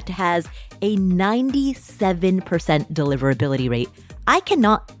Contact has a 97% deliverability rate. I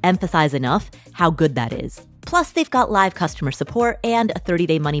cannot emphasize enough how good that is. Plus, they've got live customer support and a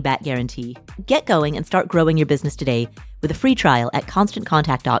 30-day money-back guarantee. Get going and start growing your business today with a free trial at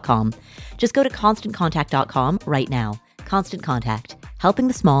ConstantContact.com. Just go to ConstantContact.com right now. Constant Contact, helping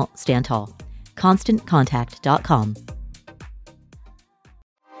the small stand tall. ConstantContact.com.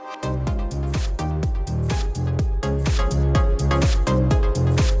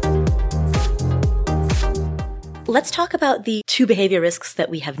 Let's talk about the two behavior risks that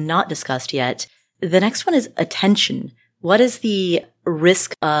we have not discussed yet. The next one is attention. What is the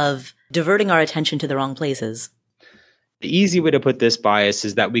risk of diverting our attention to the wrong places? The easy way to put this bias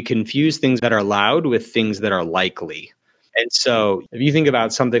is that we confuse things that are loud with things that are likely. And so if you think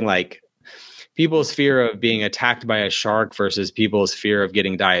about something like people's fear of being attacked by a shark versus people's fear of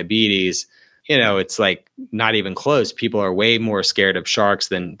getting diabetes, it's like not even close. People are way more scared of sharks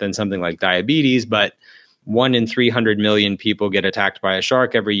than something like diabetes, but 1 in 300 million people get attacked by a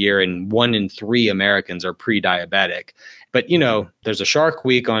shark every year, and 1 in 3 Americans are pre-diabetic. But, there's a Shark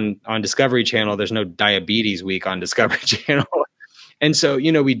Week on Discovery Channel. There's no Diabetes Week on Discovery Channel. And so,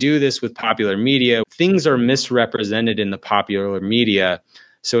 we do this with popular media. Things are misrepresented in the popular media,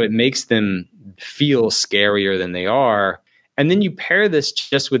 so it makes them feel scarier than they are. And then you pair this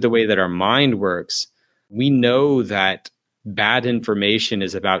just with the way that our mind works. We know that bad information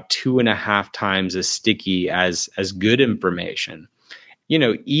is about 2.5 times as sticky as good information.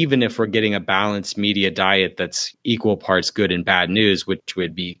 Even if we're getting a balanced media diet that's equal parts good and bad news, which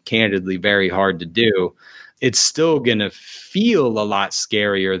would be candidly very hard to do, it's still going to feel a lot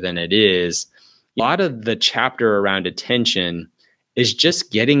scarier than it is. A lot of the chapter around attention is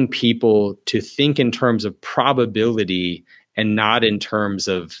just getting people to think in terms of probability and not in terms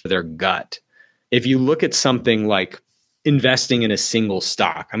of their gut. If you look at something like investing in a single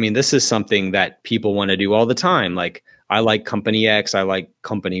stock, this is something that people want to do all the time. Like, I like company X, I like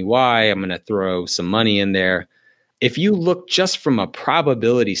company Y, I'm going to throw some money in there. If you look just from a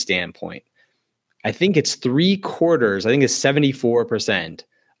probability standpoint, I think it's 74%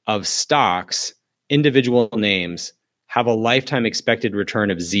 of stocks, individual names, have a lifetime expected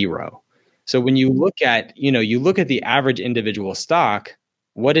return of 0. So when you look at, the average individual stock,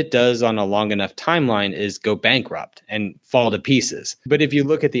 what it does on a long enough timeline is go bankrupt and fall to pieces. But if you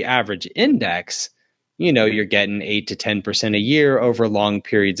look at the average index, you're getting 8 to 10% a year over long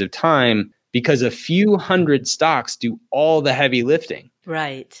periods of time, because a few hundred stocks do all the heavy lifting.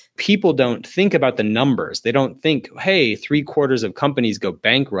 Right. People don't think about the numbers. They don't think, hey, 3/4 of companies go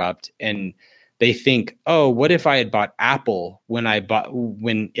bankrupt, and they think, oh, what if I had bought Apple when it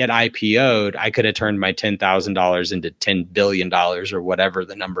IPO'd, I could have turned my $10,000 into $10 billion or whatever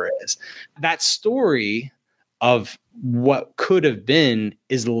the number is. That story of what could have been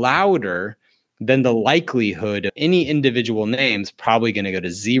is louder than the likelihood of any individual name's probably going to go to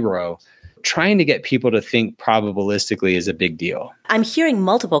 0. Trying to get people to think probabilistically is a big deal. I'm hearing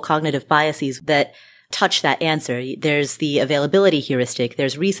multiple cognitive biases that touch that answer. There's the availability heuristic,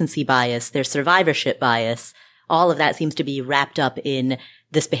 there's recency bias, there's survivorship bias. All of that seems to be wrapped up in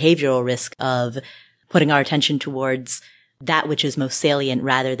this behavioral risk of putting our attention towards that which is most salient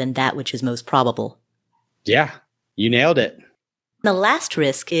rather than that which is most probable. Yeah, you nailed it. The last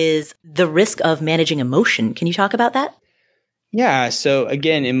risk is the risk of managing emotion. Can you talk about that? Yeah. So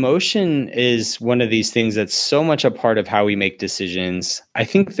again, emotion is one of these things that's so much a part of how we make decisions. I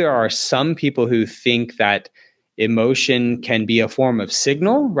think there are some people who think that emotion can be a form of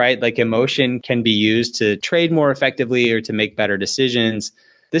signal, right? Like emotion can be used to trade more effectively or to make better decisions.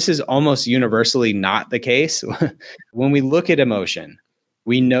 This is almost universally not the case. When we look at emotion,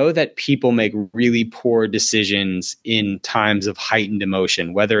 we know that people make really poor decisions in times of heightened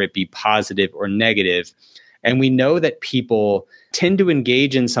emotion, whether it be positive or negative. And we know that people tend to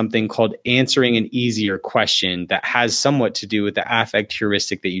engage in something called answering an easier question that has somewhat to do with the affect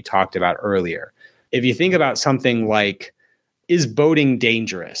heuristic that you talked about earlier. If you think about something like, is boating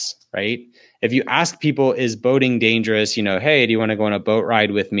dangerous, right? If you ask people, is boating dangerous? Hey, do you want to go on a boat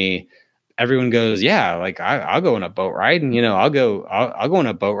ride with me? Everyone goes, yeah, like I'll go on a boat ride, and I'll go on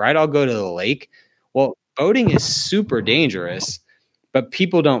a boat ride. I'll go to the lake. Well, boating is super dangerous, but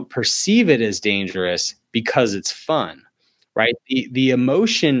people don't perceive it as dangerous because it's fun, right? The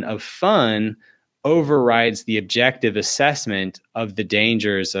emotion of fun overrides the objective assessment of the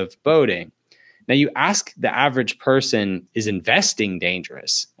dangers of boating. Now, you ask the average person, is investing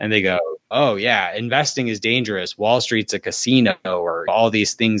dangerous? And they go, oh, yeah, investing is dangerous. Wall Street's a casino, or all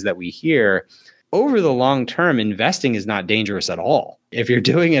these things that we hear. Over the long term, investing is not dangerous at all. If you're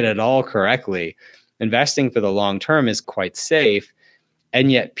doing it at all correctly, investing for the long term is quite safe.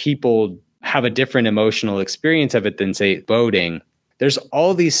 And yet people have a different emotional experience of it than, say, boating. There's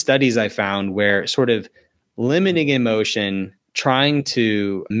all these studies I found where sort of limiting emotion, trying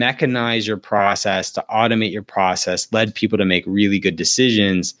to mechanize your process, to automate your process, led people to make really good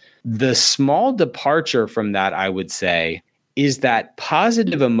decisions. The small departure from that, I would say, is that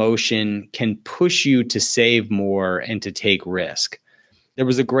positive emotion can push you to save more and to take risk. There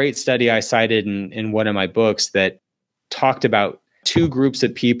was a great study I cited in one of my books that talked about two groups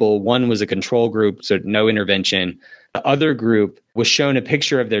of people. One was a control group, so no intervention. The other group was shown a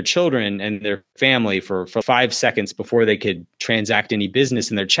picture of their children and their family for 5 seconds before they could transact any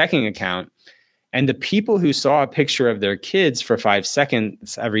business in their checking account. And the people who saw a picture of their kids for 5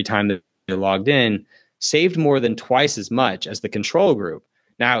 seconds every time that they logged in saved more than twice as much as the control group.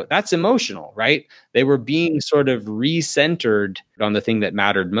 Now, that's emotional, right? They were being sort of recentered on the thing that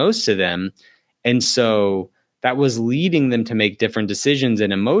mattered most to them. And so that was leading them to make different decisions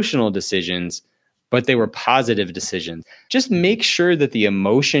and emotional decisions, but they were positive decisions. Just make sure that the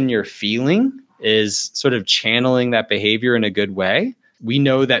emotion you're feeling is sort of channeling that behavior in a good way. We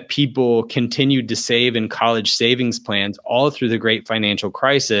know that people continued to save in college savings plans all through the great financial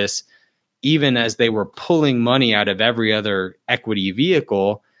crisis, even as they were pulling money out of every other equity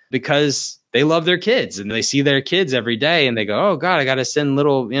vehicle, because they love their kids and they see their kids every day and they go, oh God, I got to send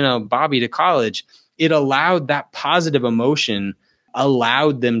little, Bobby to college. It allowed that positive emotion,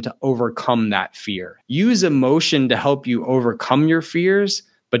 allowed them to overcome that fear. Use emotion to help you overcome your fears,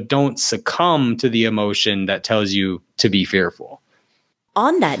 but don't succumb to the emotion that tells you to be fearful.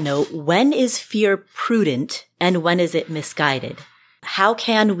 On that note, when is fear prudent and when is it misguided? How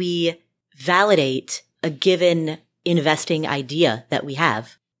can we validate a given investing idea that we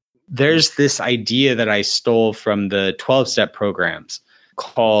have? There's this idea that I stole from the 12-step programs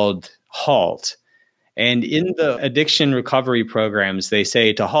called HALT. And in the addiction recovery programs, they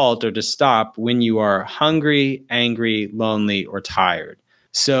say to halt or to stop when you are hungry, angry, lonely, or tired.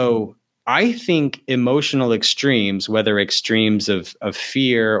 So I think emotional extremes, whether extremes of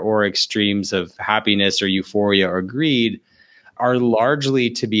fear or extremes of happiness or euphoria or greed, are largely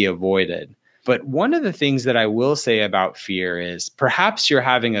to be avoided. But one of the things that I will say about fear is perhaps you're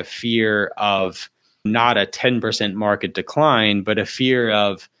having a fear of not a 10% market decline, but a fear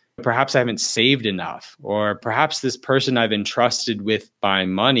of perhaps I haven't saved enough, or perhaps this person I've entrusted with my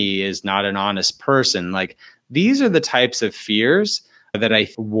money is not an honest person. Like, these are the types of fears that I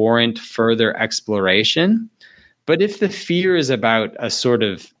warrant further exploration. But if the fear is about a sort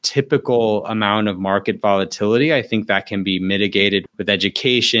of typical amount of market volatility, I think that can be mitigated with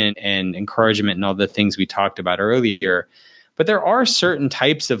education and encouragement and all the things we talked about earlier. But there are certain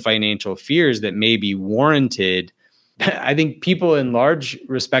types of financial fears that may be warranted. I think people in large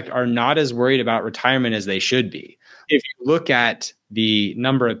respect are not as worried about retirement as they should be. If you look at the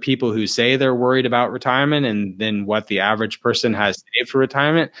number of people who say they're worried about retirement and then what the average person has saved for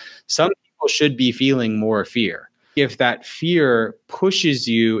retirement, some people should be feeling more fear. If that fear pushes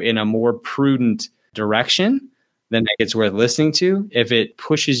you in a more prudent direction, then it's worth listening to. If it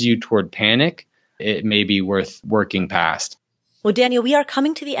pushes you toward panic, it may be worth working past. Well, Daniel, we are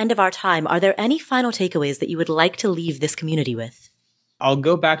coming to the end of our time. Are there any final takeaways that you would like to leave this community with? I'll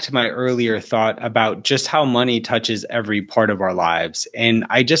go back to my earlier thought about just how money touches every part of our lives. And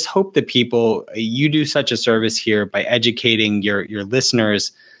I just hope that you do such a service here by educating your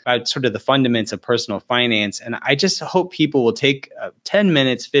listeners about sort of the fundamentals of personal finance. And I just hope people will take 10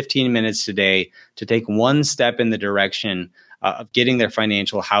 minutes, 15 minutes today to take one step in the direction of getting their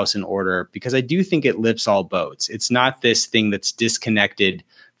financial house in order, because I do think it lifts all boats. It's not this thing that's disconnected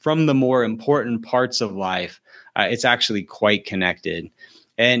from the more important parts of life. It's actually quite connected.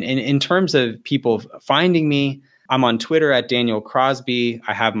 And in terms of people finding me, I'm on Twitter at Daniel Crosby.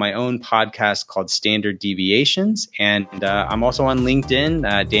 I have my own podcast called Standard Deviations. And I'm also on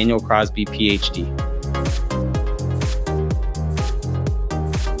LinkedIn, Daniel Crosby, PhD.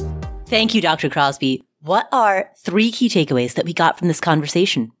 Thank you, Dr. Crosby. What are 3 key takeaways that we got from this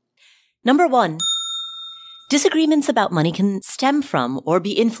conversation? Number 1, disagreements about money can stem from or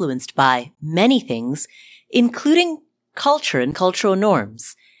be influenced by many things, including culture and cultural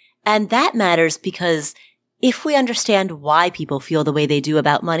norms. And that matters because if we understand why people feel the way they do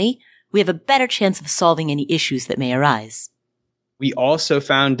about money, we have a better chance of solving any issues that may arise. We also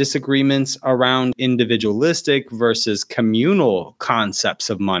found disagreements around individualistic versus communal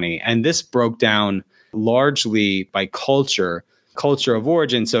concepts of money. And this broke down largely by culture of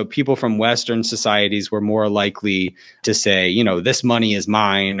origin. So people from Western societies were more likely to say, this money is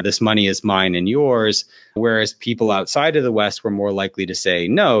mine and yours. Whereas people outside of the West were more likely to say,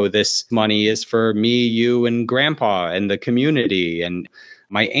 no, this money is for me, you, and grandpa and the community and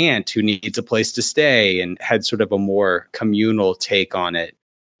my aunt who needs a place to stay, and had sort of a more communal take on it.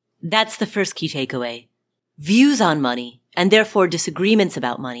 That's the first key takeaway. Views on money, and therefore disagreements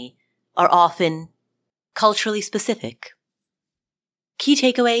about money, are often culturally specific. Key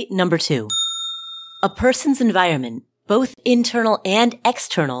takeaway number 2. A person's environment, both internal and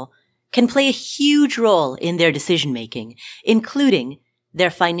external, can play a huge role in their decision-making, including their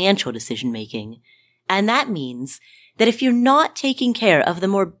financial decision-making. And that means that if you're not taking care of the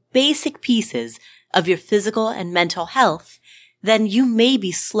more basic pieces of your physical and mental health, then you may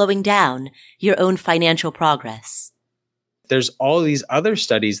be slowing down your own financial progress. There's all these other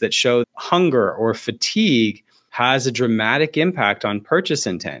studies that show hunger or fatigue has a dramatic impact on purchase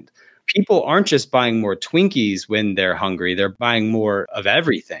intent. People aren't just buying more Twinkies when they're hungry, they're buying more of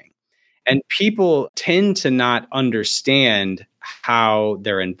everything. And people tend to not understand how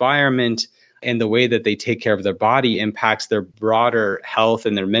their environment and the way that they take care of their body impacts their broader health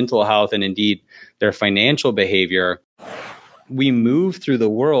and their mental health, and indeed their financial behavior. We move through the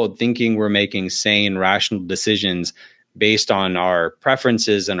world thinking we're making sane, rational decisions based on our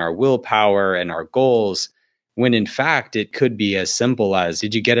preferences and our willpower and our goals, when in fact it could be as simple as,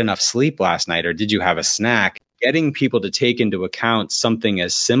 did you get enough sleep last night, or did you have a snack? Getting people to take into account something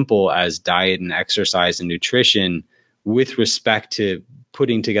as simple as diet and exercise and nutrition with respect to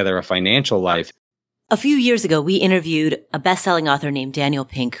putting together a financial life. A few years ago, we interviewed a best-selling author named Daniel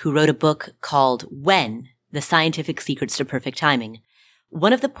Pink, who wrote a book called When: The Scientific Secrets to Perfect Timing.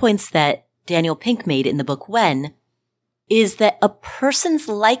 One of the points that Daniel Pink made in the book When is that a person's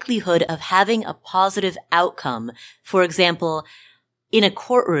likelihood of having a positive outcome, for example, in a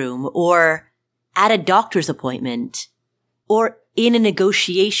courtroom or at a doctor's appointment or in a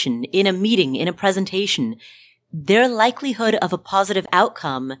negotiation, in a meeting, in a presentation, their likelihood of a positive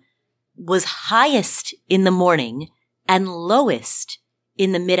outcome was highest in the morning and lowest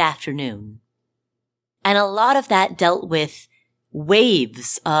in the mid-afternoon. And a lot of that dealt with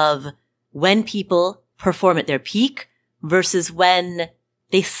waves of when people perform at their peak versus when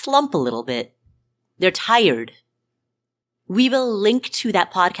they slump a little bit. They're tired. We will link to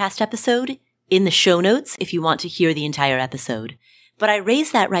that podcast episode in the show notes if you want to hear the entire episode. But I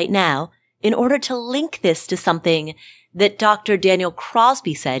raise that right now in order to link this to something that Dr. Daniel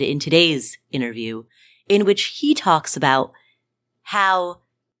Crosby said in today's interview, in which he talks about how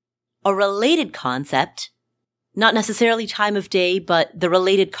a related concept, not necessarily time of day, but the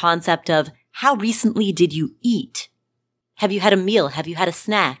related concept of how recently did you eat? Have you had a meal? Have you had a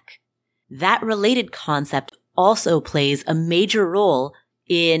snack? That related concept also plays a major role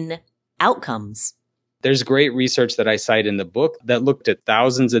in outcomes. There's great research that I cite in the book that looked at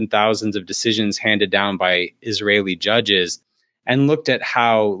thousands and thousands of decisions handed down by Israeli judges and looked at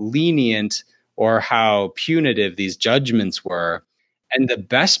how lenient or how punitive these judgments were. And the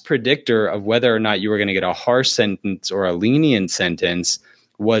best predictor of whether or not you were going to get a harsh sentence or a lenient sentence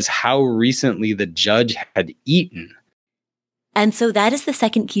was how recently the judge had eaten. And so that is the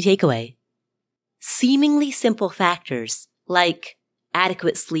second key takeaway. seemingly simple factors like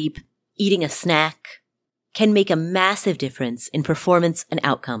adequate sleep, eating a snack, can make a massive difference in performance and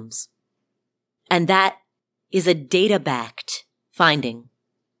outcomes. And that is a data-backed finding.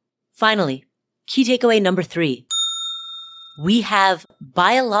 Finally, key takeaway number 3. We have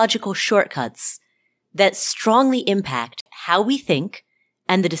biological shortcuts that strongly impact how we think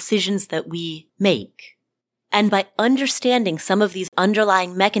and the decisions that we make. And by understanding some of these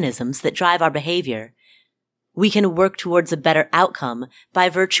underlying mechanisms that drive our behavior, we can work towards a better outcome by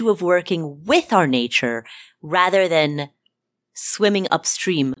virtue of working with our nature rather than swimming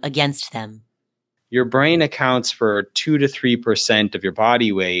upstream against them. Your brain accounts for 2 to 3% of your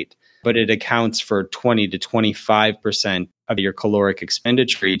body weight, but it accounts for 20 to 25% of your caloric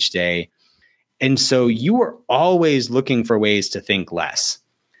expenditure each day. And so you are always looking for ways to think less.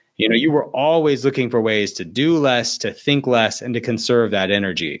 You were always looking for ways to do less, to think less, and to conserve that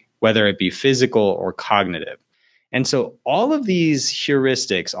energy, whether it be physical or cognitive. And so all of these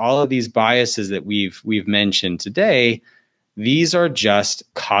heuristics, all of these biases that we've mentioned today, these are just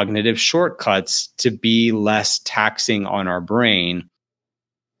cognitive shortcuts to be less taxing on our brain.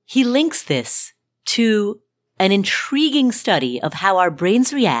 He links this to an intriguing study of how our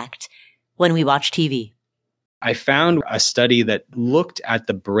brains react when we watch TV. I found a study that looked at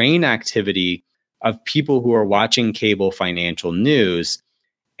the brain activity of people who are watching cable financial news,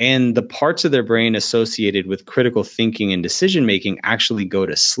 and the parts of their brain associated with critical thinking and decision making actually go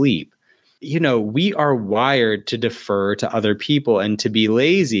to sleep. We are wired to defer to other people and to be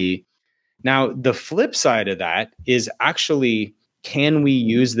lazy. Now, the flip side of that is actually, can we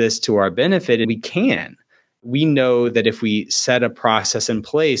use this to our benefit? And we can. We know that if we set a process in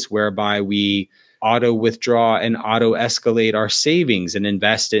place whereby we auto withdraw and auto escalate our savings and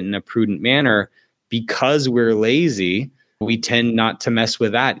invest it in a prudent manner, because we're lazy, we tend not to mess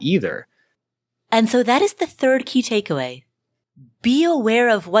with that either. And so that is the third key takeaway. Be aware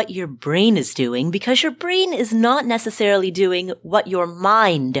of what your brain is doing, because your brain is not necessarily doing what your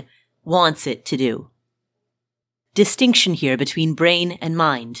mind wants it to do. Distinction here between brain and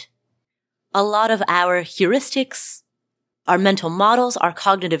mind. A lot of our heuristics, our mental models, our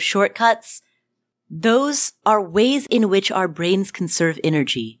cognitive shortcuts, those are ways in which our brains conserve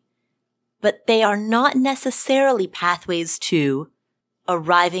energy, but they are not necessarily pathways to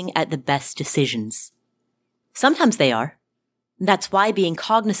arriving at the best decisions. Sometimes they are. That's why being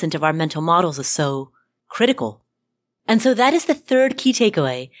cognizant of our mental models is so critical. And so that is the third key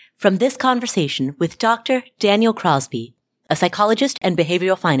takeaway from this conversation with Dr. Daniel Crosby, a psychologist and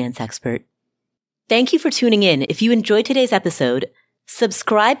behavioral finance expert. Thank you for tuning in. If you enjoyed today's episode,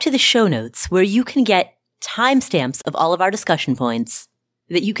 subscribe to the show notes where you can get timestamps of all of our discussion points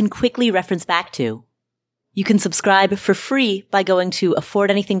that you can quickly reference back to. You can subscribe for free by going to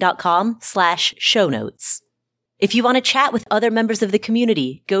affordanything.com/show notes. If you want to chat with other members of the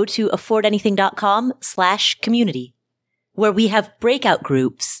community, go to affordanything.com/community, where we have breakout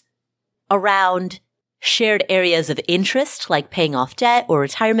groups around shared areas of interest like paying off debt or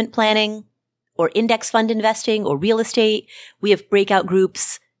retirement planning, or index fund investing, or real estate. We have breakout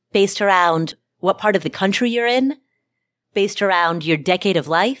groups based around what part of the country you're in, based around your decade of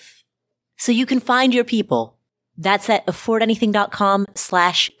life. So you can find your people. That's at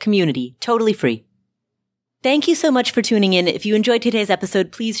affordanything.com/community, totally free. Thank you so much for tuning in. If you enjoyed today's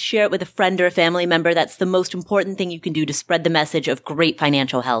episode, please share it with a friend or a family member. That's the most important thing you can do to spread the message of great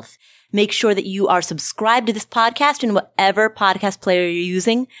financial health. Make sure that you are subscribed to this podcast in whatever podcast player you're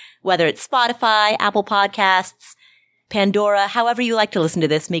using, whether it's Spotify, Apple Podcasts, Pandora, however you like to listen to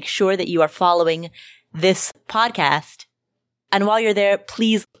this. Make sure that you are following this podcast. And while you're there,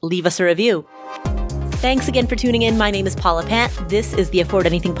 please leave us a review. Thanks again for tuning in. My name is Paula Pant. This is the Afford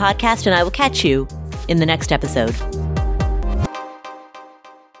Anything podcast, and I will catch you in the next episode.